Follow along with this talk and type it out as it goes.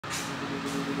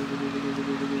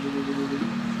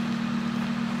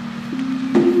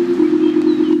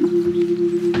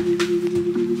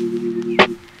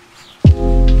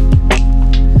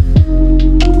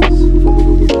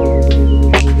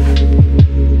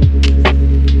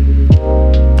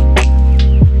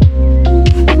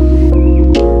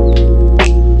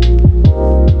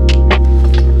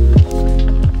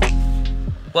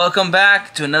Welcome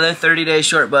back to another 30-day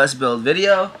short bus build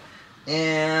video,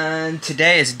 and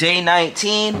today is day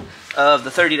 19 of the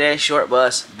 30-day short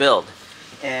bus build.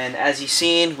 And as you've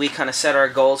seen, we kind of set our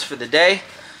goals for the day,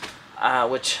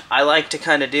 which I like to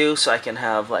kind of do so I can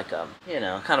have like a,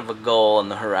 kind of a goal on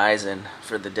the horizon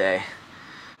for the day.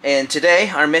 And today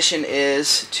our mission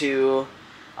is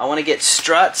I want to get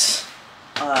struts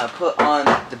put on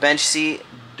the bench seat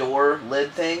door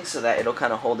lid thing so that it'll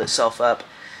kind of hold itself up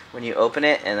when you open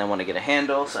it, and I want to get a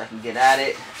handle so I can get at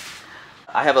it.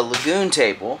 I have a Lagun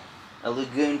table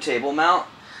mount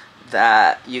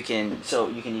that you can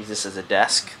use this as a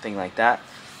desk, thing like that.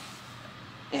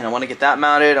 And I want to get that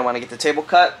mounted. I want to get the table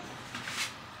cut,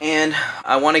 and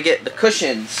I want to get the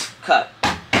cushions cut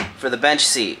for the bench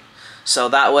seat. So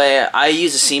that way, I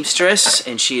use a seamstress,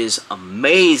 and she is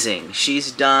amazing.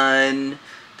 She's done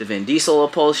the Vin Diesel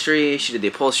upholstery. She did the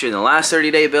upholstery in the last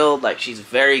 30-day build. Like, she's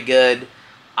very good.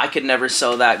 I could never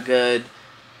sew that good.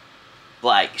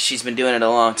 Like, she's been doing it a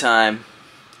long time.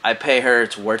 I pay her,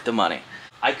 it's worth the money.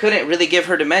 I couldn't really give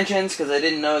her dimensions because I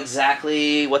didn't know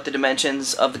exactly what the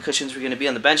dimensions of the cushions were going to be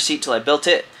on the bench seat till I built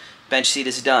it. Bench seat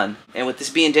is done. And with this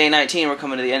being day 19, we're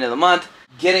coming to the end of the month.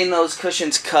 Getting those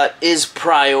cushions cut is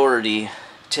priority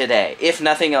today. If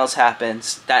nothing else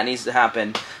happens, that needs to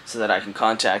happen so that I can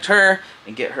contact her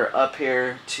and get her up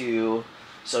here to...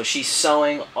 So she's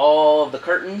sewing all of the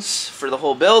curtains for the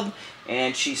whole build,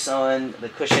 and she's sewing the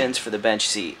cushions for the bench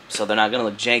seat. So they're not going to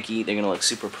look janky, they're going to look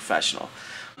super professional.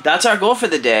 That's our goal for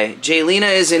the day.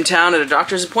 Jaylena is in town at a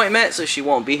doctor's appointment, so she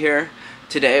won't be here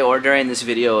today or during this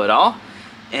video at all.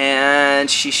 And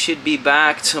she should be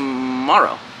back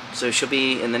tomorrow, so she'll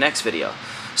be in the next video.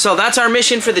 So that's our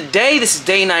mission for the day. This is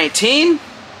day 19.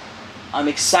 I'm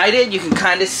excited. You can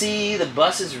kind of see the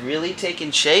bus is really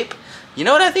taking shape. You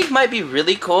know what I think might be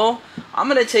really cool? I'm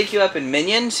going to take you up in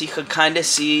Minion so you can kind of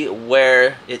see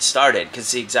where it started, because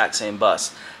it's the exact same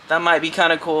bus. That might be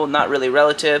kind of cool, not really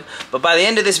relative. But by the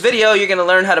end of this video, you're going to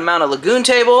learn how to mount a Lagun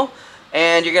table,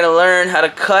 and you're going to learn how to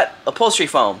cut upholstery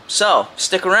foam. So,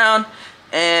 stick around,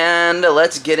 and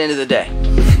let's get into the day.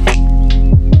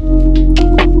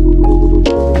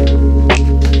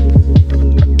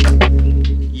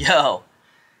 Yo,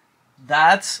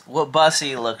 that's what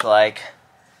Bussy looked like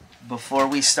before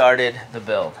we started the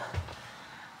build.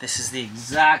 This is the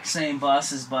exact same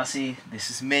bus as Bussy.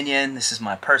 This is Minion. This is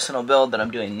my personal build that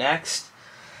I'm doing next.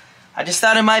 I just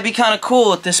thought it might be kind of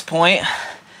cool at this point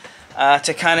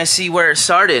to kind of see where it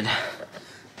started.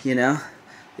 You know,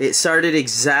 it started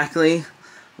exactly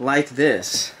like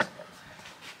this.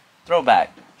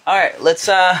 Throwback. All right, let's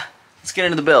get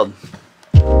into the build.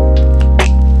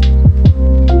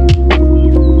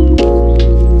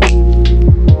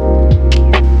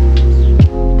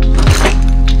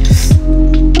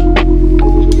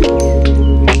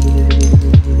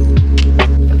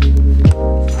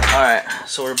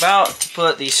 So we're about to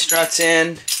put these struts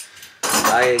in.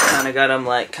 I kind of got them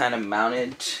like kind of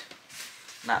mounted,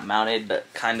 not mounted, but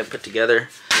kind of put together.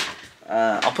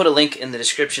 I'll put a link in the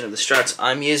description of the struts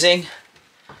I'm using,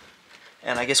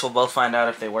 and I guess we'll both find out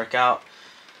if they work out.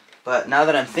 But now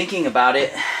that I'm thinking about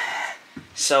it,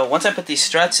 so once I put these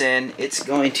struts in, it's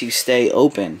going to stay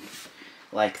open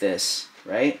like this,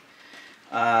 right?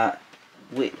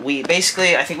 We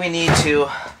basically, I think we need to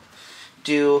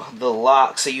do the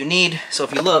lock. So if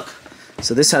you look,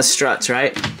 so this has struts,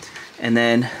 right? And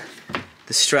then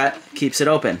the strut keeps it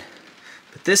open.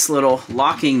 But this little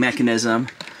locking mechanism,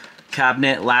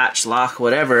 cabinet, latch, lock,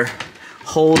 whatever,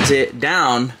 holds it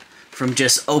down from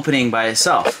just opening by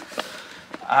itself.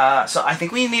 So I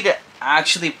think we need to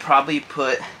actually probably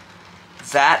put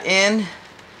that in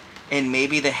and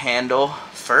maybe the handle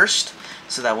first,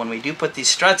 so that when we do put these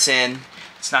struts in,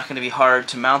 it's not going to be hard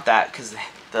to mount that because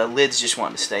the lids just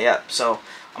want to stay up. So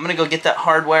I'm going to go get that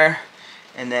hardware,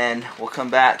 and then we'll come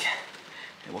back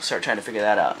and we'll start trying to figure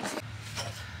that out.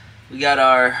 We got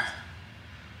our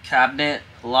cabinet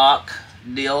lock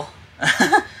deal.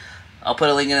 I'll put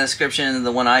a link in the description of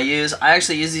the one I use. I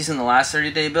actually use these in the last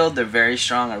 30-day build. They're very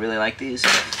strong. I really like these.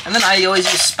 And then I always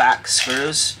use SPAC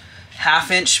screws.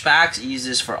 1/2-inch SPACs. I use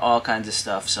this for all kinds of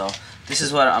stuff. So this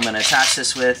is what I'm going to attach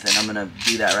this with, and I'm going to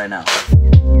do that right now.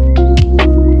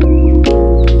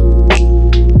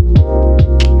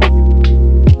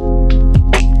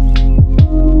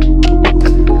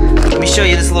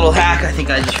 this little hack I think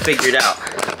I just figured out.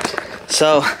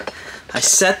 So I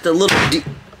set the little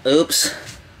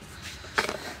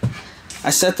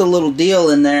I set the little deal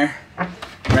in there,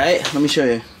 right? Let me show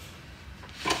you.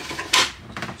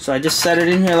 So I just set it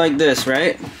in here like this,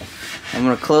 right? I'm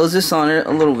gonna close this on it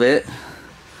a little bit,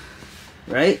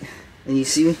 right? And you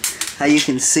see how you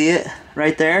can see it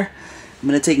right there? I'm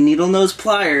gonna take needle nose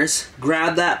pliers,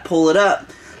 grab that, pull it up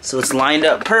so it's lined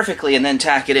up perfectly, and then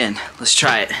tack it in. Let's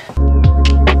try it.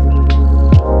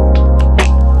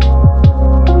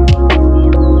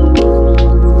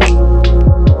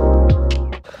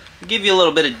 I'll give you a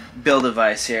little bit of build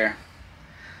advice here.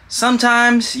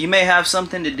 Sometimes you may have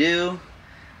something to do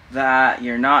that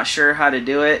you're not sure how to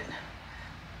do it,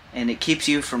 and it keeps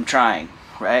you from trying,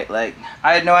 right? Like,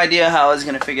 I had no idea how I was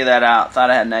gonna figure that out.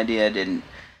 Thought I had an idea, I didn't.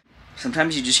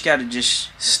 Sometimes you just gotta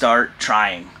start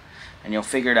trying, and you'll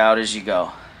figure it out as you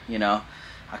go. You know,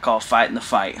 I call fighting the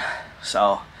fight.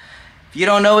 So if you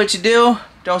don't know what to do,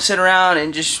 don't sit around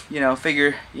and just, you know,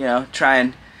 try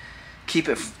and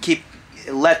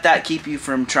let that keep you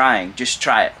from trying. Just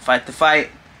try it. Fight the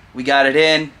fight. We got it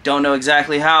in. Don't know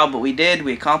exactly how, but we did.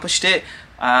 We accomplished it.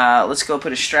 Let's go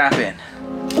put a strap in.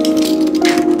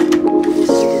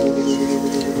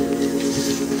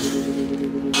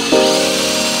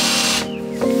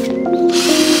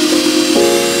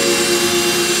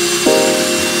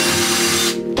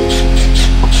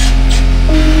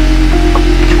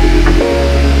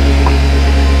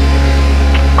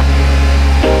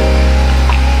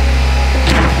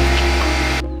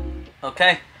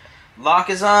 Okay, lock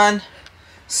is on,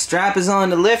 strap is on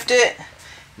to lift it.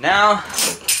 Now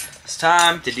it's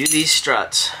time to do these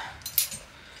struts.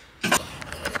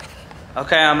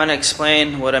 Okay, I'm gonna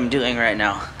explain what I'm doing right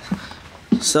now.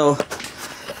 So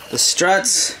the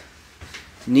struts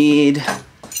need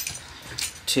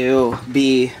to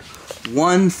be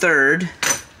 1/3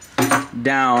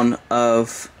 down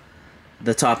of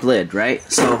the top lid, right?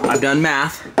 So I've done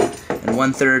math, and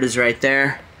 1/3 is right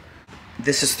there.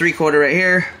 This is 3/4 right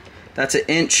here. That's an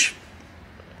inch.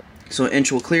 So an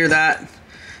inch will clear that.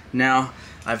 Now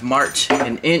I've marked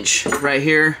an inch right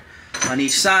here on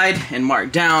each side and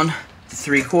marked down the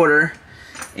 3/4,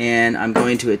 and I'm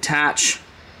going to attach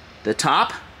the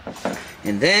top,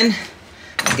 and then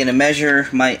I'm gonna measure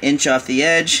my inch off the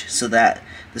edge so that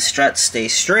the struts stay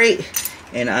straight,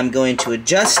 and I'm going to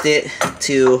adjust it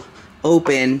to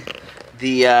open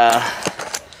the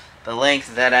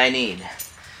length that I need.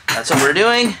 That's what we're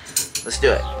doing. Let's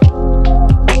do it.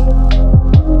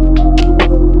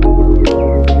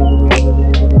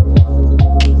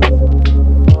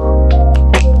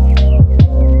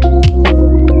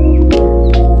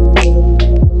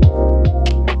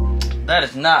 That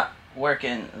is not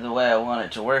working the way I want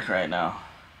it to work right now.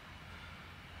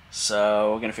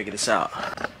 So we're gonna figure this out.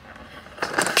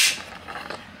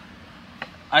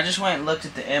 I just went and looked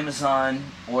at the Amazon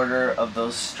order of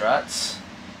those struts.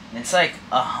 It's like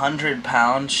a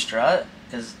 100-pound strut,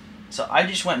 so I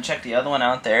just went and checked the other one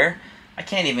out there. I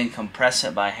can't even compress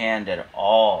it by hand at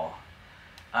all.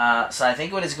 So I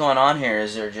think what is going on here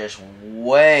is they're just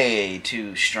way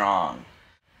too strong.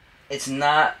 It's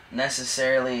not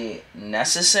necessarily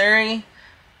necessary.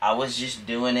 I was just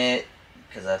doing it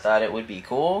because I thought it would be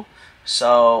cool.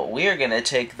 So we are gonna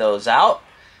take those out,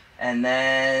 and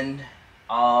then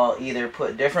I'll either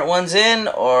put different ones in,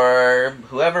 or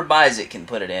whoever buys it can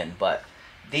put it in, but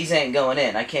these ain't going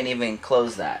in. I can't even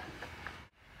close that.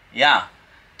 Yeah,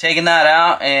 taking that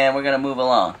out, and we're gonna move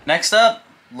along. Next up,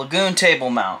 Lagun table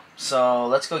mount. So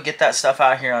let's go get that stuff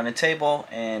out here on the table,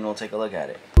 and we'll take a look at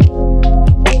it.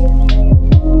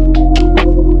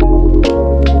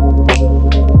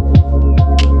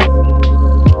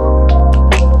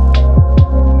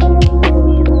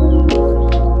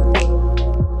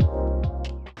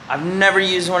 I've never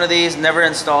used one of these, never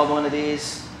installed one of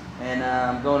these, and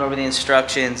I'm going over the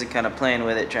instructions and kind of playing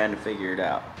with it, trying to figure it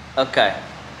out. Okay,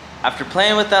 after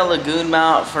playing with that Lagun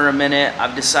mount for a minute,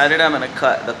 I've decided I'm going to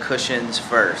cut the cushions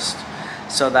first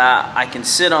so that I can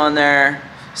sit on there,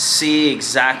 see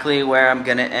exactly where I'm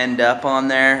going to end up on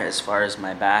there as far as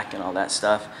my back and all that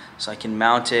stuff, so I can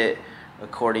mount it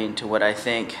according to what I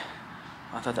think.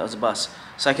 I thought that was a bus.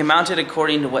 So I can mount it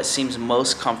according to what seems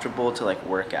most comfortable to like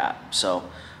work at. So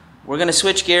we're gonna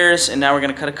switch gears, and now we're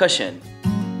gonna cut a cushion.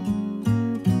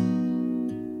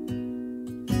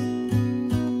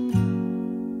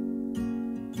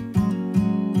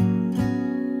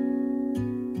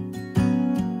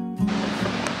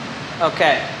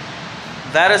 Okay,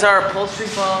 that is our upholstery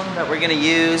foam that we're gonna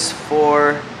use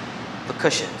for the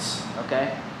cushions,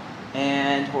 okay?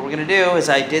 And what we're gonna do is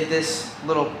I did this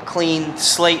little clean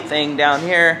slate thing down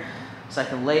here So I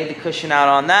can lay the cushion out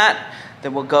on that.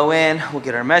 Then we'll go in, we'll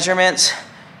get our measurements,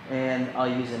 and I'll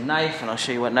use a knife, and I'll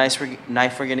show you what knife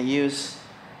we're gonna use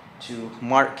to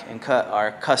mark and cut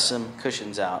our custom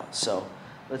cushions out. So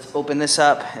let's open this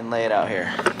up and lay it out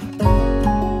here.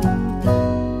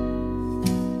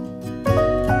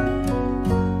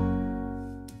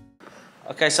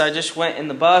 Okay, so I just went in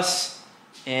the bus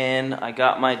and I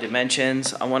got my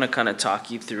dimensions. I want to kind of talk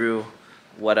you through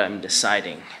what I'm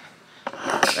deciding,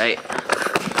 right?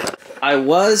 I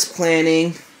was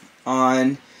planning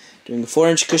on doing a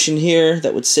 4-inch cushion here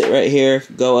that would sit right here,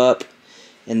 go up,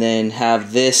 and then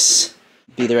have this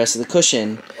be the rest of the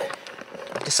cushion.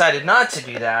 I decided not to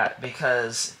do that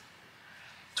because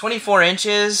 24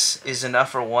 inches is enough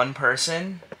for one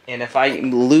person, and if I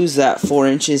lose that 4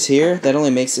 inches here, that only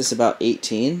makes this about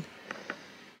 18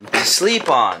 to sleep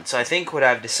on. So I think what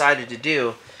I've decided to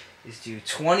do is do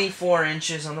 24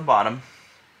 inches on the bottom,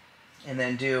 and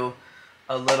then do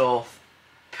a little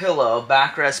pillow,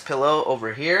 backrest pillow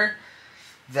over here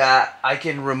that I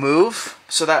can remove,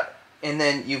 so that, and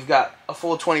then you've got a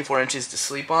full 24 inches to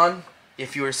sleep on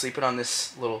if you were sleeping on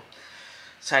this little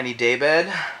tiny day bed.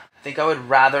 I think I would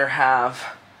rather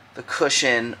have the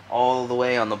cushion all the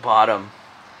way on the bottom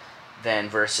than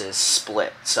versus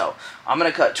split. So I'm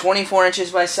gonna cut 24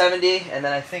 inches by 70, and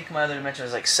then I think my other dimension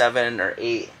was like 7 or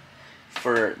 8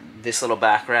 for this little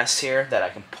backrest here that I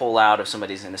can pull out if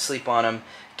somebody's gonna sleep on them,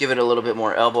 give it a little bit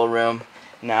more elbow room.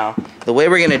 Now, the way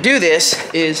we're gonna do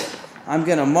this is I'm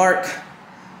gonna mark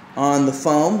on the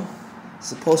foam,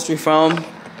 it's upholstery foam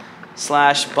 /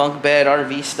 bunk bed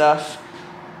RV stuff.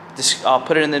 I'll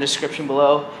put it in the description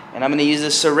below, and I'm going to use a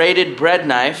serrated bread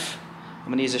knife. I'm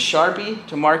going to use a Sharpie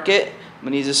to mark it. I'm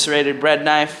going to use a serrated bread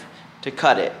knife to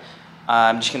cut it.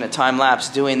 I'm just going to time lapse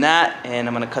doing that, and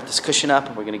I'm going to cut this cushion up,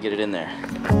 and we're going to get it in there.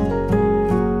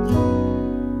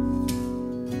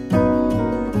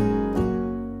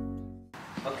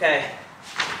 Okay,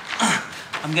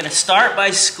 I'm going to start by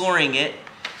scoring it,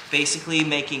 basically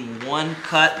making one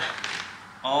cut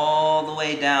all the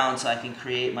way down so I can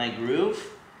create my groove.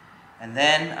 And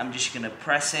then I'm just gonna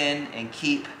press in and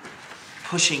keep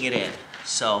pushing it in.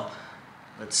 So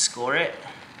let's score it.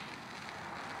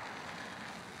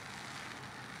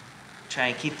 Try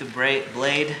and keep the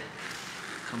blade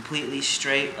completely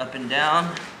straight up and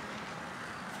down.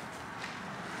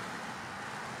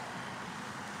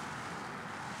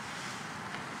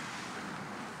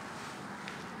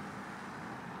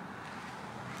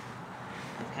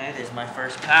 Okay, there's my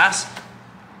first pass.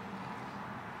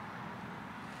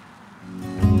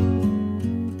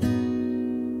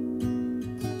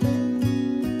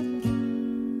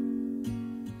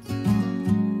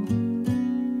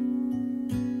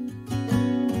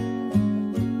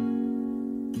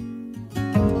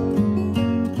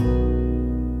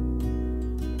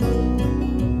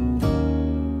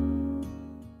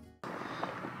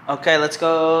 Okay, let's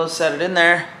go set it in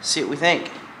there, see what we think.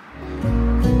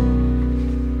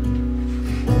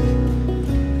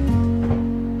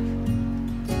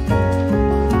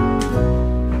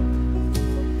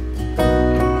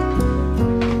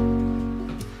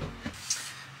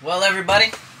 Well,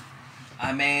 everybody,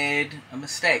 I made a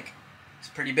mistake. It's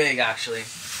pretty big, actually.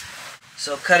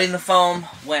 So cutting the foam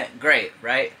went great,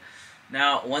 right?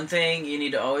 Now, one thing you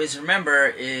need to always remember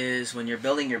is when you're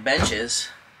building your benches,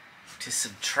 to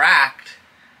subtract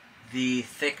the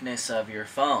thickness of your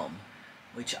foam,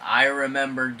 which I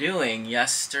remember doing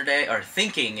yesterday, or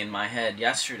thinking in my head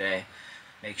yesterday.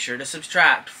 Make sure to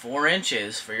subtract 4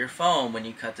 inches for your foam when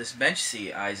you cut this bench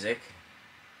seat, Isaac.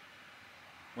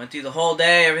 Went through the whole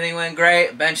day, everything went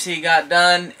great, bench seat got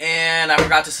done, and I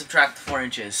forgot to subtract the 4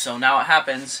 inches. So now what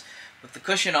happens with the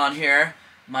cushion on here,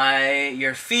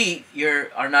 your feet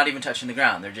are not even touching the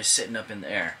ground, they're just sitting up in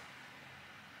the air.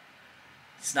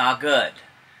 It's not good.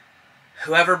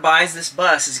 Whoever buys this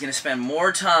bus is going to spend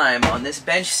more time on this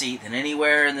bench seat than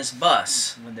anywhere in this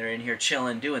bus when they're in here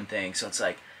chilling, doing things. So it's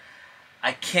like,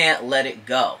 I can't let it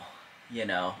go. You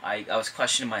know, I was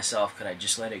questioning myself, could I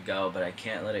just let it go? But I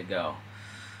can't let it go.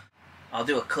 I'll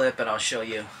do a clip and I'll show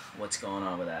you what's going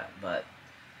on with that. But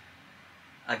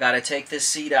I got to take this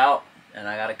seat out and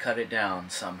I got to cut it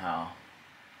down somehow.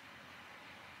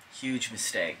 Huge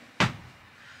mistake.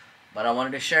 But I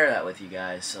wanted to share that with you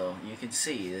guys so you can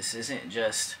see this isn't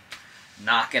just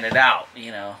knocking it out,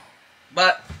 you know.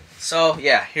 But, so,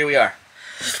 yeah, here we are.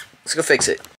 Let's go fix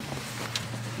it.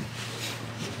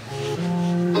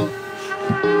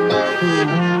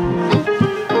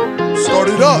 Start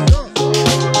it up.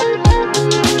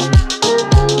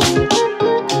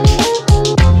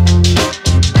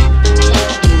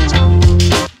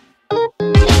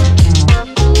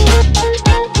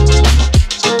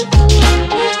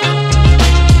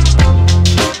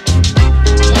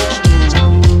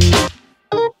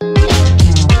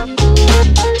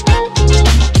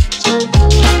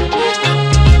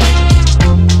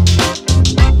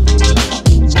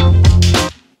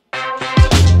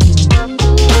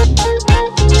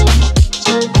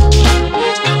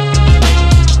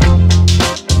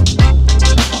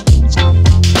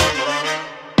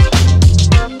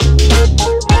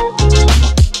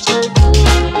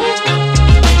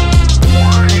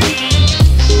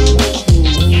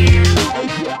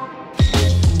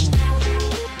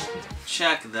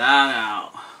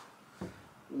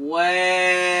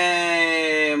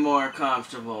 way more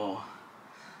comfortable.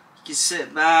 You can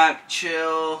sit back,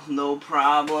 chill, no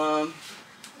problem.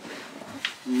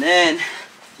 And then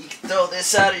you can throw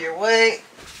this out of your way.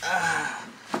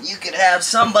 You could have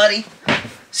somebody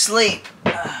sleep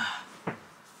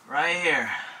right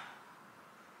here.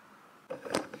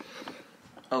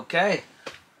 Okay,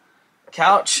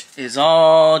 couch is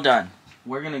all done.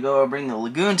 We're gonna go bring the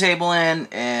Lagun table in,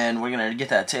 and we're gonna get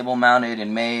that table mounted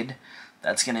and made.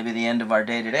 That's gonna be the end of our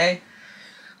day today.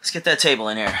 Let's get that table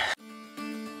in here.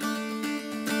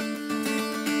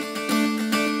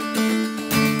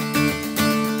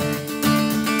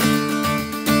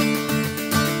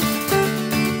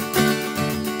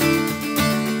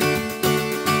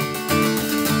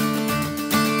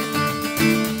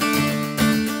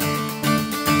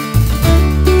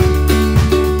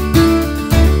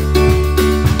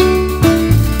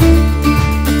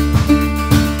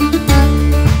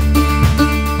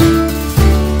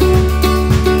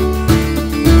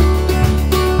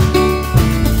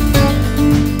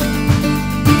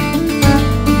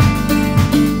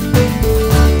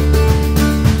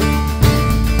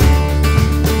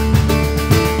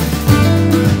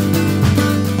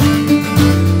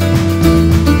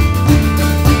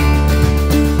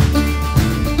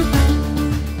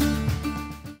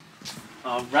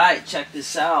 Alright, check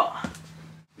this out.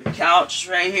 Your couch is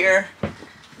right here.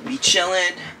 Be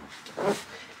chilling.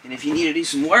 And if you need to do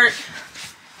some work,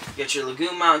 get your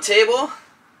Lagun mount table,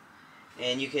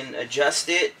 and you can adjust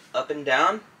it up and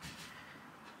down.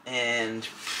 And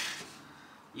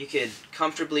you could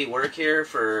comfortably work here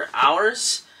for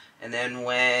hours. And then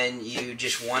when you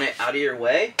just want it out of your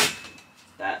way,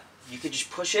 that you could just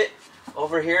push it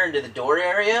over here into the door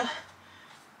area,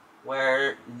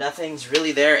 where nothing's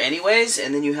really there anyways,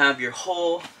 and then you have your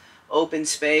whole open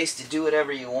space to do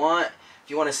whatever you want. If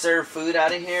you want to serve food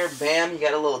out of here, bam, you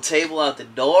got a little table out the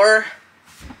door.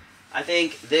 I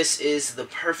think this is the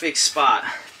perfect spot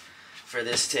for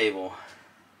this table.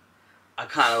 I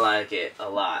kind of like it a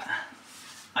lot.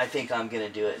 I think I'm gonna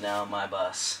do it now on my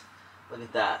bus. Look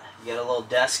at that. You got a little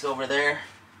desk over there.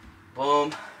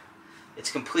 Boom. It's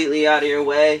completely out of your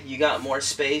way. You got more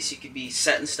space. You could be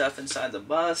setting stuff inside the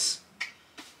bus.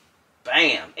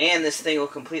 Bam! And this thing will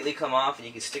completely come off, and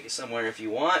you can stick it somewhere if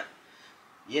you want.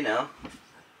 You know.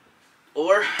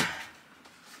 Or,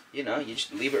 you know, you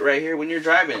just leave it right here when you're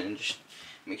driving and just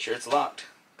make sure it's locked.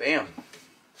 Bam!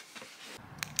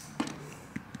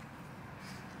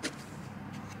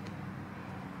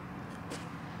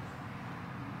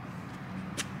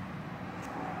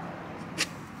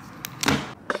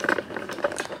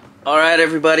 Alright,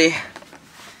 everybody,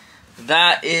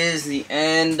 that is the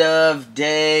end of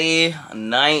day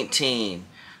 19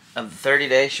 of the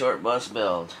 30-day short bus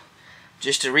build.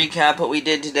 Just to recap what we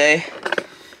did today,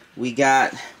 we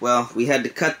had to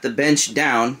cut the bench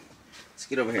down. Let's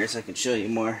get over here so I can show you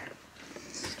more.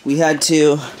 We had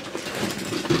to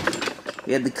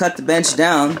cut the bench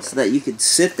down so that you could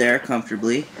sit there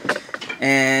comfortably,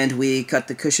 and we cut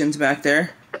the cushions back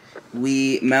there.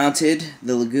 We mounted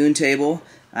the Lagun table.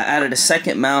 I added a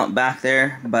second mount back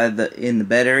there in the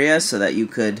bed area so that you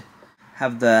could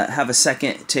have a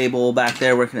second table back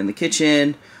there working in the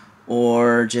kitchen,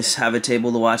 or just have a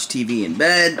table to watch TV in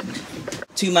bed.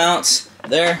 2 mounts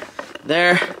there.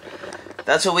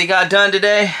 That's what we got done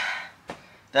today.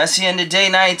 That's the end of day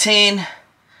 19.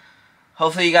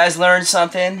 Hopefully you guys learned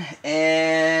something,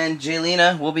 and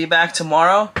Jaylena will be back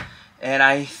tomorrow, and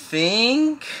I'm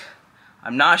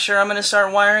not sure I'm going to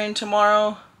start wiring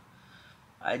tomorrow.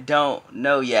 I don't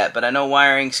know yet, but I know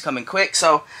wiring's coming quick.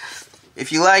 So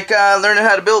if you like learning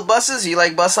how to build buses, you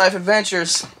like bus life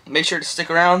adventures, make sure to stick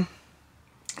around.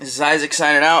 This is Isaac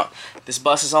signing out. This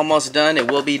bus is almost done.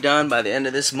 It will be done by the end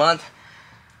of this month.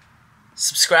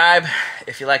 Subscribe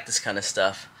if you like this kind of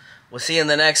stuff. We'll see you in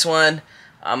the next one.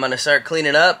 I'm going to start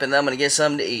cleaning up, and then I'm going to get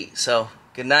something to eat. So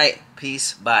good night.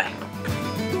 Peace. Bye.